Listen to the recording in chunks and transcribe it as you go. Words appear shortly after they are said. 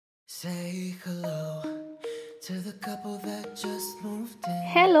Say hello to the couple that just moved in.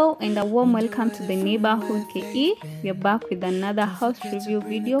 Hello and a warm welcome to the neighborhood KE. We're back with another house review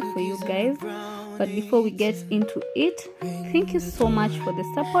video for you guys. But before we get into it, thank you so much for the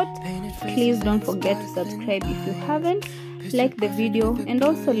support. Please don't forget to subscribe if you haven't, like the video, and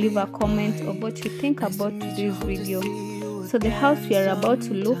also leave a comment of what you think about today's video. So the house we are about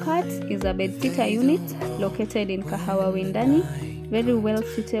to look at is a bedsitter unit located in Kahawa, Wendani. Very well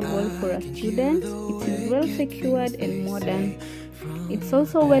suitable for a student. It is well secured and modern. It's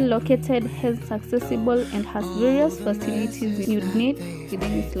also well located, hence accessible, and has various facilities you'd need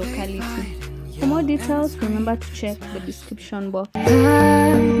within its locality. For more details, remember to check the description box.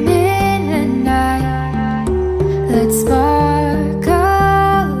 I'm in a night. Let's spark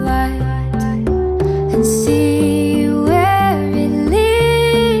a light and see where it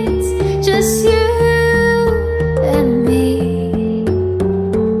leads. Just you and me,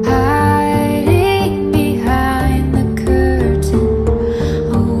 hiding behind the curtain.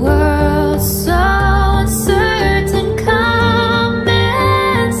 A world so uncertain. Come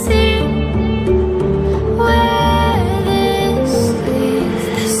and see where this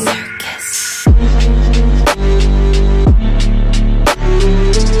leads.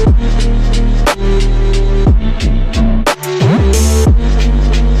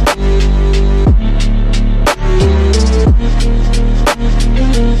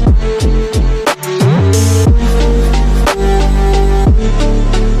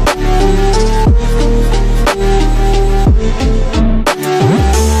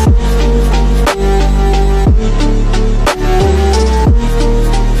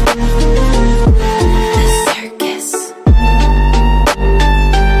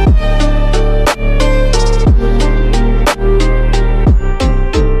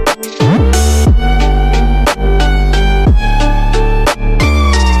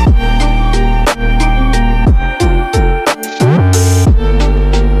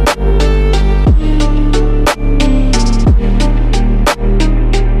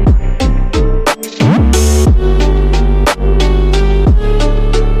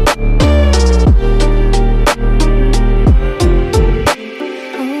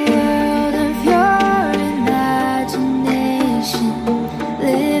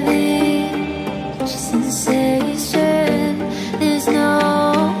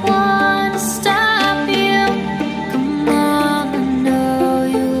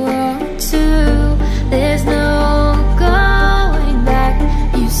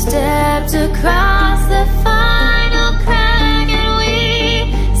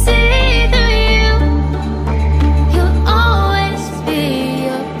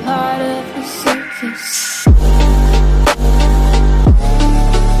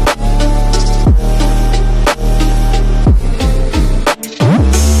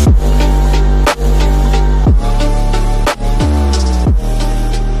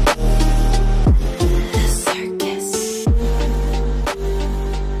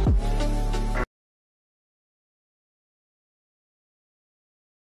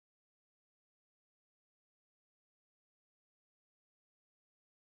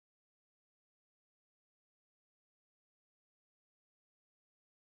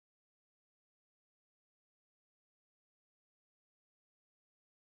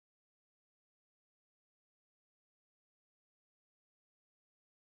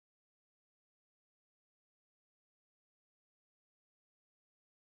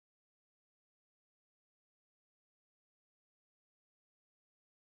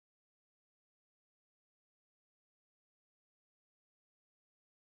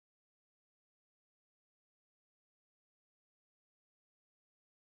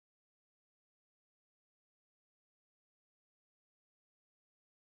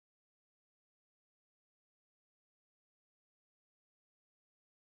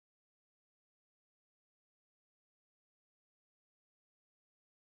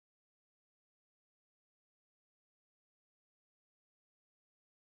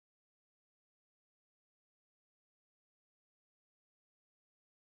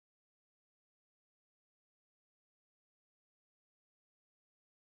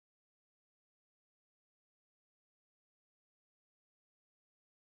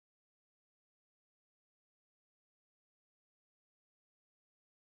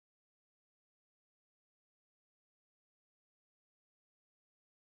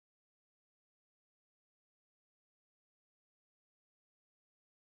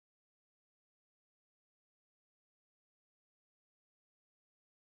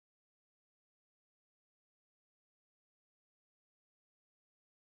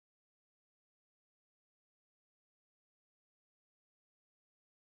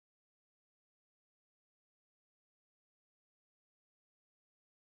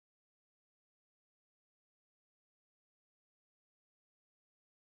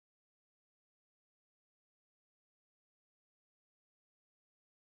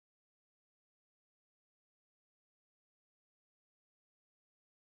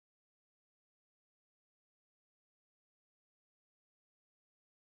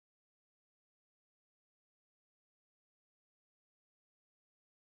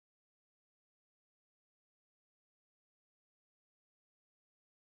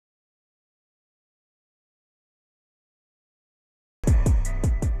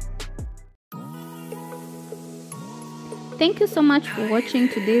 Thank you so much for watching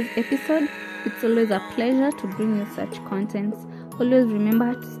today's episode. It's always a pleasure to bring you such contents. Always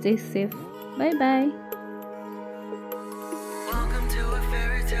remember to stay safe. Bye bye. Welcome to a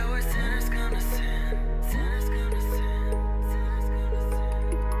fairy tale where sinners gonna sin. Sinners gonna sin. Sinners gonna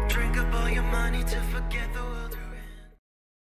sin. Drink up all your money to forget the